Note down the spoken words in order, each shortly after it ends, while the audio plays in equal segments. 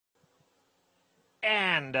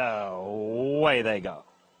And away they go.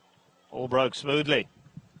 All broke smoothly.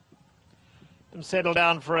 Settle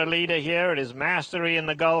down for a leader here. It is Mastery in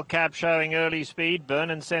the gold cap showing early speed.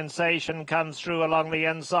 Burnin' Sensation comes through along the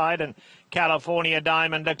inside, and California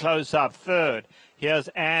Diamond a close-up third. Here's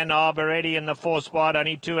Ann Arboretti in the fourth spot,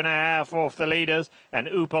 only 2.5 off the leaders, and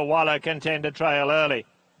Oopa Walla contend to trail early.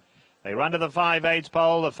 They run to the 5/8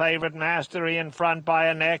 pole, the favourite Mastery in front by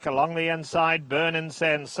a neck. Along the inside, Burnin'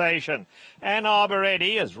 Sensation. Ann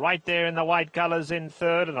Arboretti is right there in the white colours in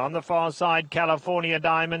third, and on the far side, California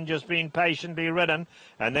Diamond just being patiently ridden.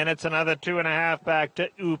 And then it's another 2.5 back to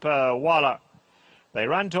Oopa Walla. They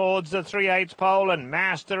run towards the 3/8 pole, and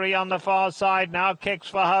Mastery on the far side now kicks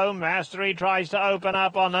for home. Mastery tries to open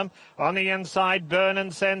up on them. On the inside,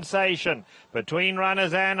 Burnin' Sensation. Between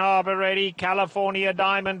runners, Ann Arboretti. California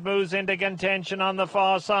Diamond moves into contention on the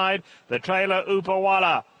far side. The trailer, Oopa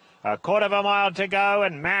Walla. A quarter of a mile to go,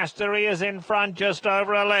 and Mastery is in front just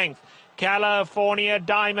over a length. California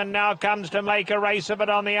Diamond now comes to make a race of it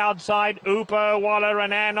on the outside. Oopa Walla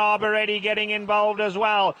and Ann Arboretti getting involved as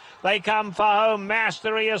well. They come for home.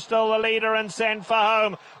 Mastery is still the leader and sent for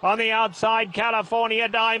home. On the outside, California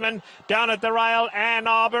Diamond. Down at the rail, Ann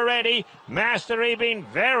Arboretti. Mastery been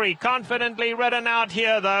very confidently ridden out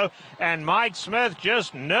here, though. And Mike Smith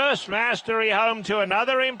just nursed Mastery home to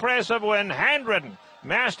another impressive win, handridden.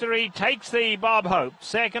 Mastery takes the Bob Hope.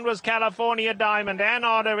 Second was California Diamond, Ann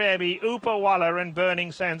Arboretti, Oopa Walla and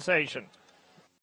Burnin' Sensation.